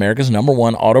coverage from America's #1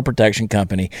 auto protection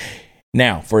company.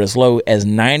 Now, for as low as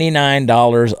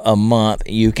 $99 a month,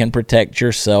 you can protect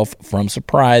yourself from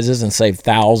surprises and save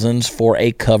thousands for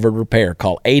a covered repair.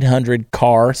 Call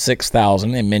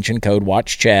 800-CAR-6000 and mention code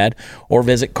WATCHCHAD, or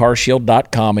visit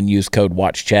carshield.com and use code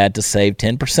WATCHCHAD to save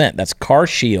 10%. That's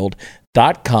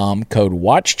carshield.com, code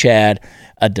WATCHCHAD.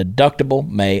 A deductible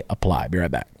may apply. Be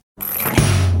right back.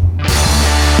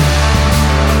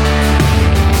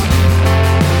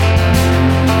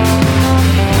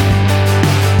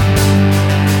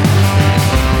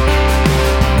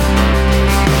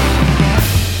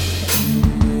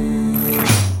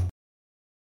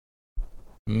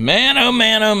 Man, oh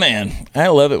man, oh man. I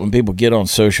love it when people get on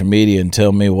social media and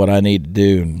tell me what I need to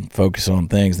do and focus on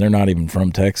things. They're not even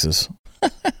from Texas.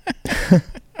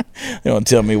 They don't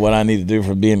tell me what I need to do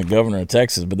for being the governor of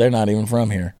Texas, but they're not even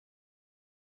from here.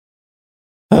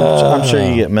 I'm sure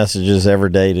you get messages every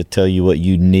day to tell you what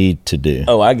you need to do.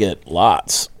 Oh, I get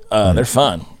lots. They're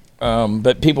fun.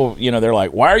 But people, they're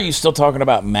like, why are you still talking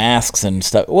about masks and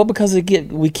stuff? Well, because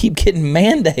we keep getting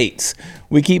mandates.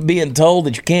 We keep being told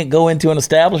that you can't go into an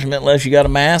establishment unless you got a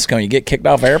mask on. You get kicked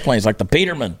off airplanes like the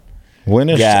Peterman. When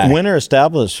are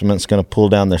establishments going to pull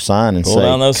down their sign and come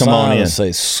on in? And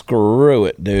say, screw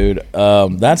it, dude.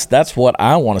 That's what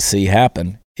I want to see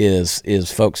happen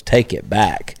is folks take it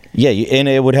back. Yeah, and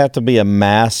it would have to be a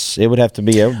mass. It would have to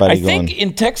be everybody going. I think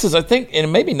in Texas,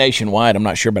 and maybe nationwide, I'm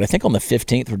not sure, but I think on the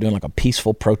 15th, we're doing like a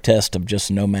peaceful protest of just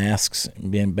no masks,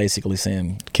 basically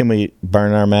saying, can we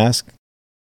burn our mask?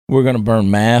 We're going to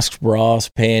burn masks, bras,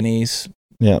 panties.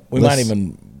 Yeah.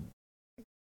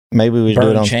 Maybe we do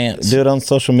it on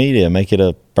social media. Make it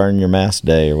a burn your mask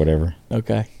day or whatever.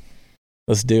 Okay.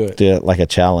 Let's do it. Do it like a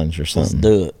challenge or something. Let's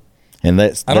do it. And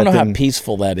I don't know how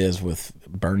peaceful that is with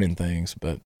burning things,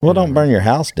 but don't burn your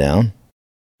house down.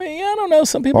 I don't know.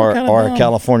 Some people or a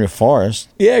California forest.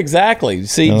 Yeah, exactly.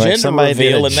 See, gender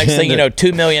reveal, and next thing you know,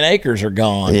 2 million acres are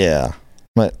gone. Yeah,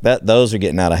 but those are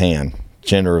getting out of hand.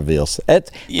 Gender reveals.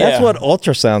 That's what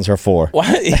ultrasounds are for.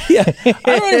 Yeah, I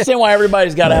don't understand why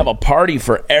everybody's got to have a party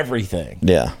for everything.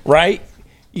 Yeah, right.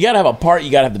 You got to have a party.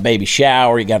 You got to have the baby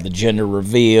shower. You got to have the gender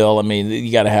reveal. I mean,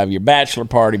 you got to have your bachelor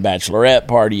party, bachelorette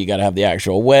party. You got to have the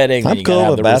actual wedding. I'm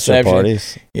cool with bachelor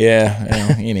parties.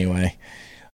 Yeah. Anyway.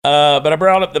 But I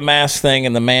brought up the mask thing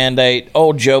and the mandate.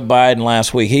 Old Joe Biden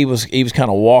last week, he was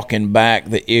kind of walking back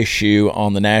the issue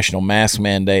on the national mask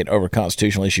mandate over a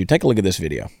constitutional issue. Take a look at this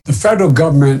video. The federal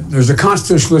government, there's a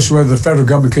constitutional issue whether the federal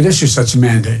government could issue such a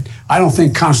mandate. I don't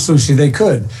think constitutionally they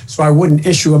could, so I wouldn't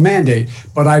issue a mandate.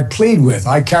 But I'd plead with.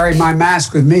 I carry my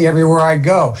mask with me everywhere I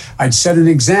go. I'd set an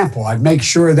example. I'd make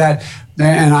sure that.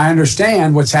 And I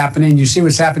understand what's happening. You see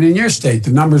what's happening in your state.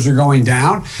 The numbers are going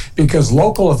down because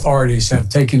local authorities have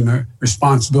taken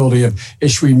responsibility of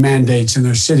issuing mandates in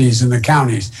their cities and the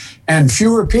counties. And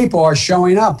fewer people are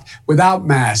showing up without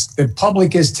masks. The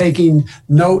public is taking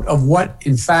note of what,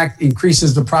 in fact,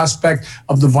 increases the prospect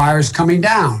of the virus coming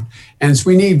down. And so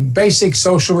we need basic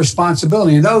social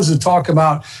responsibility. And those who talk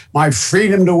about my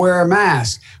freedom to wear a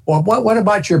mask, well, what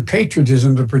about your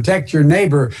patriotism to protect your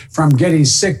neighbor from getting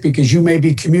sick because you may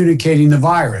be communicating the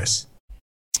virus?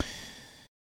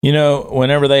 You know,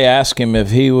 whenever they ask him if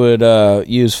he would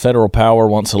use federal power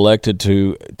once elected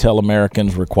to tell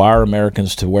Americans, require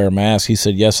Americans to wear masks, he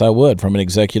said, yes, I would. From an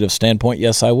executive standpoint,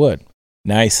 yes, I would.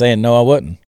 Now he's saying, no, I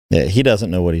wouldn't. Yeah, he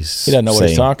doesn't know what he's saying. What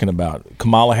he's talking about.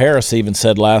 Kamala Harris even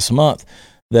said last month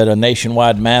that a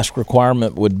nationwide mask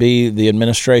requirement would be the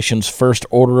administration's first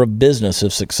order of business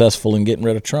if successful in getting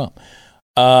rid of Trump.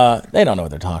 They don't know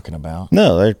what they're talking about.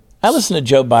 No, I listen to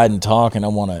Joe Biden talk, and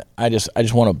I just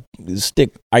want to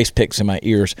stick ice picks in my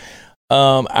ears.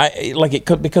 I like it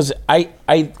because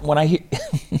when I hear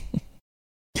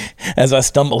as I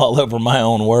stumble all over my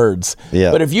own words.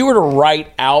 Yeah. But if you were to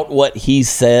write out what he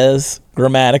says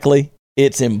grammatically,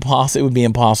 it's impossible. It would be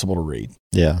impossible to read.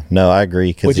 Yeah. No, I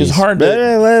agree. Which is hard to.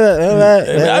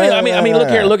 I mean, look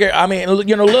here. I mean,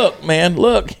 look, man,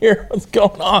 look here. What's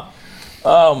going on?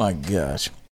 Oh my gosh.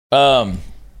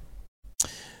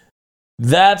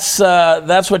 That's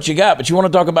what you got. But you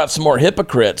want to talk about some more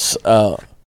hypocrites?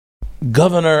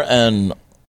 Governor and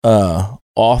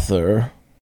author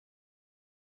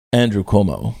Andrew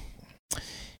Cuomo.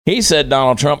 He said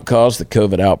Donald Trump caused the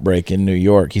COVID outbreak in New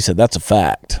York. He said that's a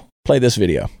fact. Play this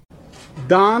video.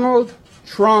 Donald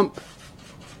Trump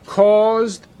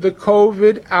caused the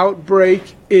COVID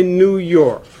outbreak in New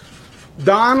York.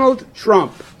 Donald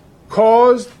Trump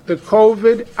caused the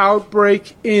COVID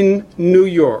outbreak in New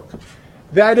York.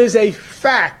 That is a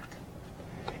fact.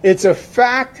 It's a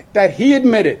fact that he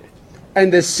admitted,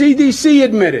 and the CDC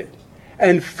admitted,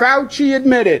 and Fauci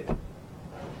admitted.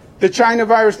 The China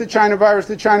virus, the China virus,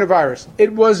 the China virus.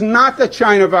 It was not the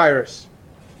China virus.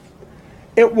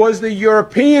 It was the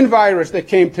European virus that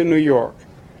came to New York.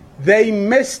 They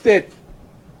missed it.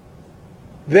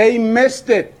 They missed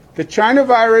it. The China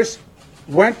virus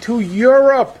went to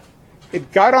Europe.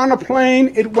 It got on a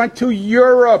plane. It went to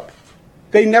Europe.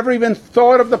 They never even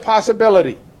thought of the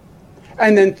possibility.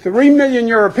 And then 3 million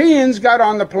Europeans got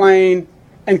on the plane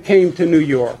and came to New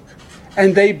York.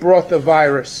 And they brought the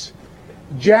virus.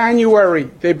 January,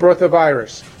 they brought the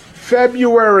virus.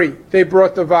 February, they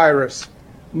brought the virus.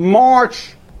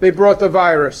 March, they brought the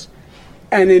virus.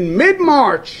 And in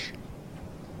mid-March,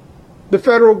 the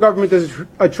federal government does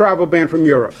a travel ban from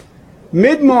Europe.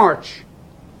 Mid-March,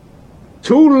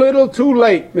 too little, too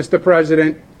late, Mr.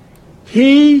 President.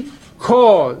 He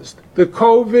caused the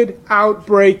COVID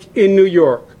outbreak in New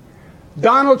York.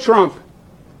 Donald Trump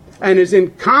and his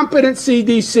incompetent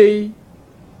CDC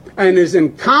and his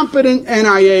incompetent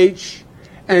NIH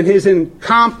and his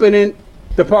incompetent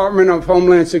Department of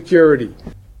Homeland Security.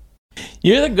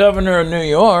 You're the governor of New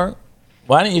York.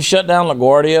 Why didn't you shut down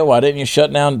LaGuardia? Why didn't you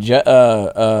shut down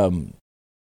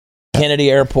Kennedy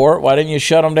Airport? Why didn't you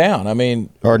shut them down? I mean,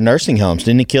 or nursing homes.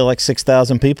 Didn't he kill like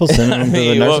 6,000 people, sending them to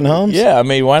the nursing homes? Yeah, I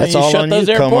mean, why didn't you shut those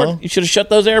airports? Como. You should have shut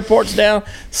those airports down.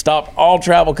 Stop all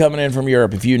travel coming in from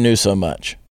Europe if you knew so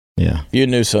much. Yeah, if you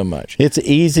knew so much. It's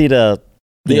easy to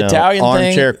Italian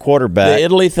armchair thing, quarterback. The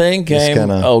Italy thing came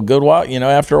good while,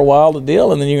 after a while to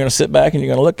deal, and then you're going to sit back and you're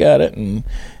going to look at it and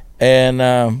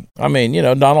I mean,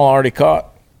 Donnie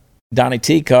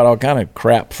T caught all kind of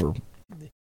crap for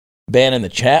banning the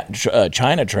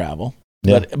China travel.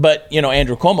 Yeah. But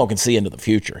Andrew Cuomo can see into the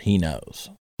future. He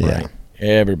knows. Yeah. Right?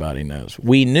 Everybody knows.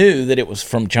 We knew that it was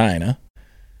from China.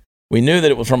 We knew that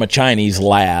it was from a Chinese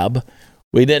lab.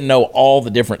 We didn't know all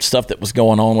the different stuff that was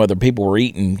going on, whether people were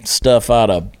eating stuff out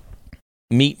of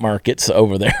meat markets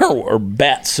over there or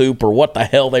bat soup or what the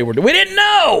hell they were doing. We didn't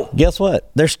know. Guess what?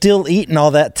 They're still eating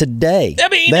all that today. They'll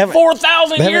be eating it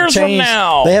 4,000 years from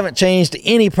now. They haven't changed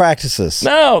any practices.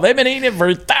 No, they've been eating it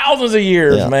for thousands of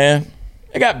years, man.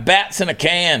 They got bats in a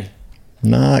can.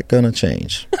 Not going to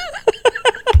change.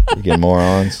 You get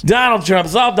morons. Donald Trump.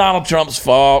 It's all Donald Trump's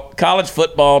fault. College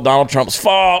football, Donald Trump's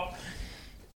fault.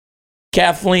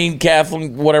 Kathleen,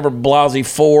 whatever, Blasey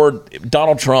Ford.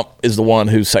 Donald Trump is the one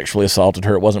who sexually assaulted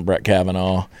her. It wasn't Brett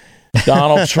Kavanaugh.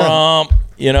 Donald Trump,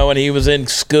 when he was in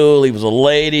school, he was a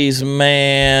ladies'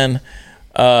 man.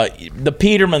 The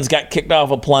Petermans got kicked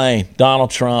off a plane.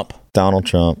 Donald Trump.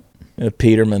 The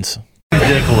Petermans.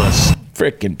 Ridiculous.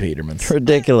 Frickin' Petermans.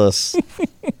 Ridiculous.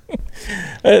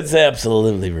 It's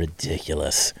absolutely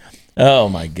ridiculous. Oh,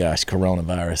 my gosh,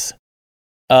 coronavirus.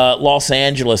 Los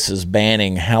Angeles is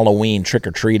banning Halloween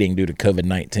trick-or-treating due to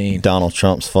COVID-19. Donald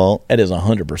Trump's fault. That is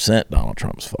 100% Donald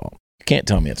Trump's fault. You can't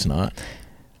tell me it's not.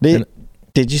 Did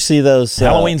you see those?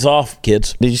 Halloween's off,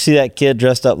 kids. Did you see that kid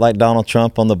dressed up like Donald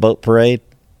Trump on the boat parade?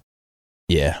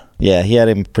 Yeah. Yeah, he had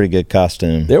a pretty good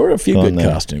costume. There were a few good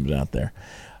costumes out there.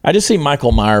 I just see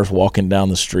Michael Myers walking down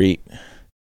the street,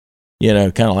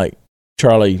 kind of like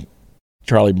Charlie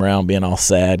Brown being all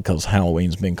sad because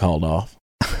Halloween's been called off.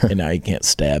 And now he can't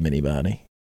stab anybody.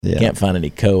 Yeah. Can't find any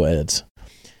co-eds.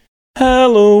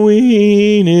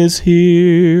 Halloween is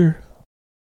here.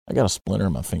 I got a splinter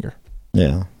in my finger.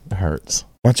 Yeah. It hurts.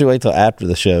 Why don't you wait till after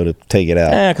the show to take it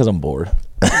out? Because I'm bored.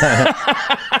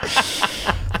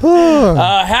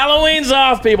 Halloween's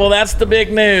off, people. That's the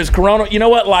big news. Corona, you know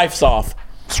what? Life's off.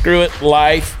 Screw it.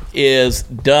 Life is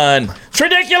done. It's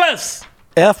ridiculous.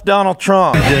 F Donald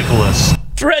Trump. Ridiculous.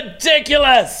 It's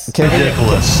ridiculous.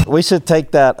 Ridiculous. We should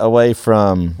take that away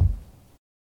from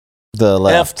the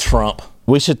left. F Trump.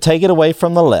 We should take it away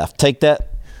from the left. Take that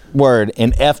word,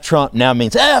 and F Trump now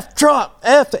means F Trump,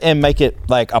 and make it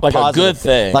like a positive, a good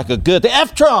thing. Like a good thing.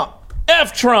 F Trump.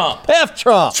 F Trump. F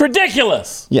Trump. It's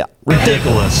ridiculous. Yeah.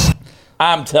 Ridiculous.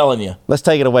 I'm telling you. Let's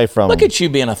take it away from Look him. at you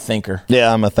being a thinker.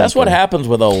 Yeah, I'm a thinker. That's what happens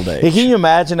with old age. Can you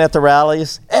imagine at the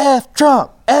rallies? F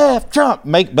Trump. F Trump.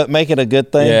 Make it a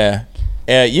good thing.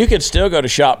 Yeah. You could still go to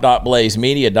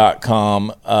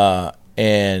shop.blazemedia.com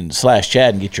and /Chad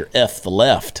and get your F the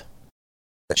left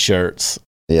shirts.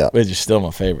 Yeah. Which are still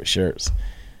my favorite shirts.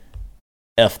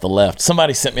 F the left.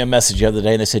 Somebody sent me a message the other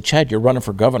day and they said, Chad, you're running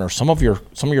for governor. Some of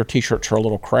your t-shirts are a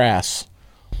little crass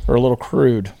or a little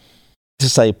crude.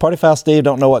 Just say, Party Foul Steve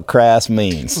don't know what crass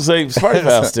means. Say, Party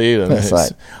Foul Steve.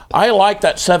 Like, I like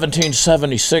that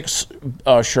 1776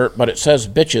 shirt, but it says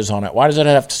bitches on it. Why does it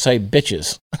have to say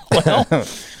bitches? Well,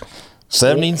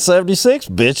 1776,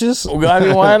 bitches. I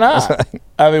mean, why not?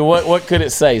 I mean, what could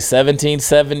it say?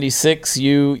 1776,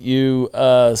 you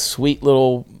sweet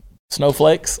little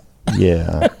snowflakes?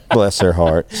 Yeah, bless her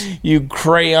heart. You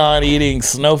crayon-eating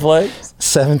snowflakes?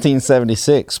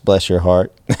 1776, bless your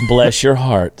heart. Bless your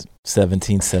heart,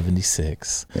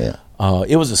 1776. Yeah.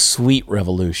 It was a sweet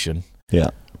revolution. Yeah.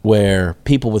 Where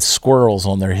people with squirrels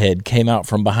on their head came out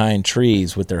from behind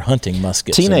trees with their hunting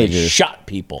muskets. Teenagers. And they shot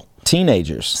people.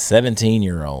 Teenagers.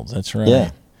 17-year-olds, that's right.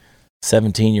 Yeah.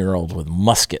 17-year-olds with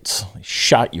muskets. They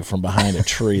shot you from behind a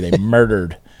tree. They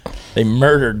murdered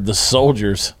the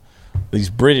soldiers. These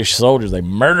British soldiers, they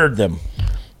murdered them.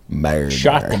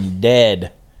 Shot them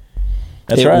dead.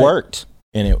 That's right. It worked.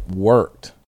 And it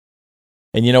worked.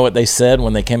 And you know what they said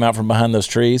when they came out from behind those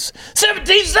trees?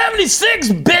 1776,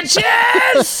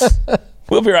 bitches!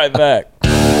 We'll be right back.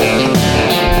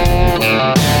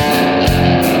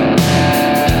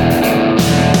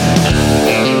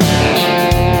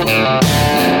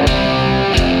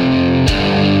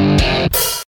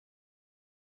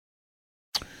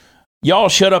 Y'all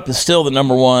Shut Up is still the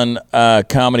number one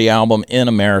comedy album in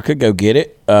America. Go get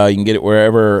it. You can get it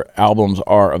wherever albums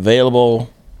are available.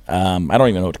 I don't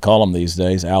even know what to call them these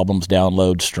days. Albums,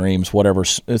 downloads, streams, whatever.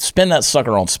 Spin that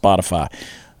sucker on Spotify,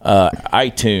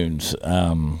 iTunes,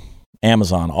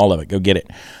 Amazon, all of it. Go get it.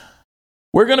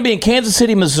 We're going to be in Kansas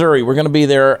City, Missouri. We're going to be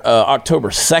there October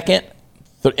 2nd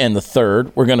and the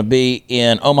 3rd. We're going to be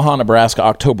in Omaha, Nebraska,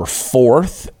 October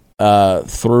 4th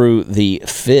through the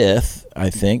 5th. I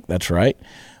think that's right.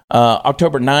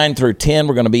 October 9 through 10,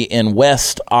 we're going to be in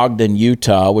West Ogden,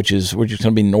 Utah, which is going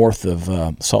to be north of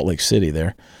Salt Lake City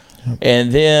there.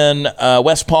 And then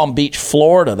West Palm Beach,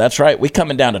 Florida. That's right. We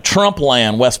coming down to Trump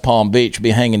land, West Palm Beach.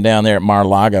 Be hanging down there at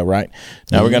Mar-a-Lago, right?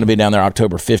 Now we're going to be down there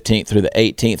October 15th through the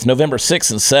 18th. November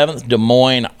 6th and 7th, Des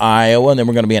Moines, Iowa. And then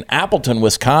we're going to be in Appleton,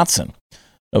 Wisconsin,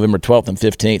 November 12th and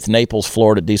 15th. Naples,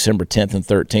 Florida, December 10th and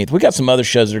 13th. We got some other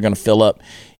shows that are going to fill up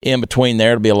in between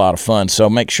there. It'll be a lot of fun. So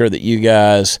make sure that you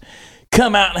guys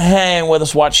come out and hang with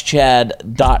us.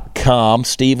 WatchChad.com.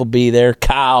 Steve will be there.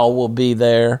 Kyle will be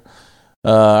there.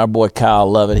 Our boy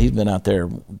Kyle Lovett. He's been out there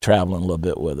traveling a little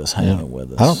bit with us, hanging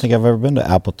with us. I don't think I've ever been to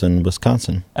Appleton,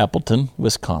 Wisconsin. Appleton,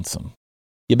 Wisconsin.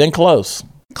 You've been close.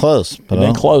 Close. But You've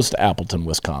been close to Appleton,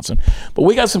 Wisconsin. But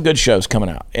we got some good shows coming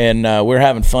out. And we're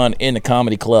having fun in the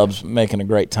comedy clubs, making a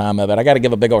great time of it. I got to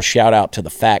give a big old shout out to the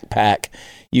Fact Pack.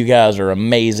 You guys are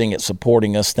amazing at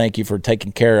supporting us. Thank you for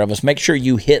taking care of us. Make sure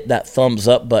you hit that thumbs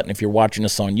up button if you're watching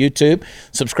us on YouTube.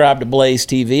 Subscribe to Blaze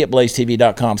TV at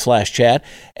blazetv.com/Chad.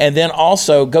 And then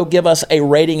also go give us a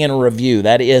rating and a review.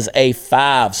 That is a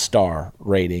 5-star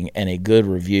rating and a good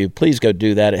review. Please go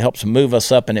do that. It helps move us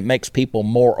up and it makes people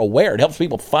more aware. It helps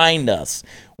people find us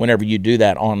whenever you do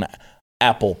that on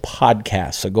Apple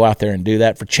Podcasts. So go out there and do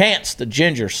that. For Chance, the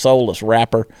ginger soulless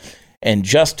rapper, And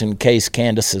just in case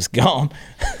Candace is gone.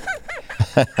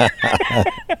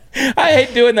 I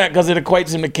hate doing that because it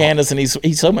equates him to Candace, and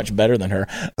he's so much better than her.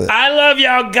 I love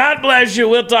y'all. God bless you.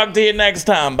 We'll talk to you next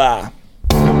time. Bye.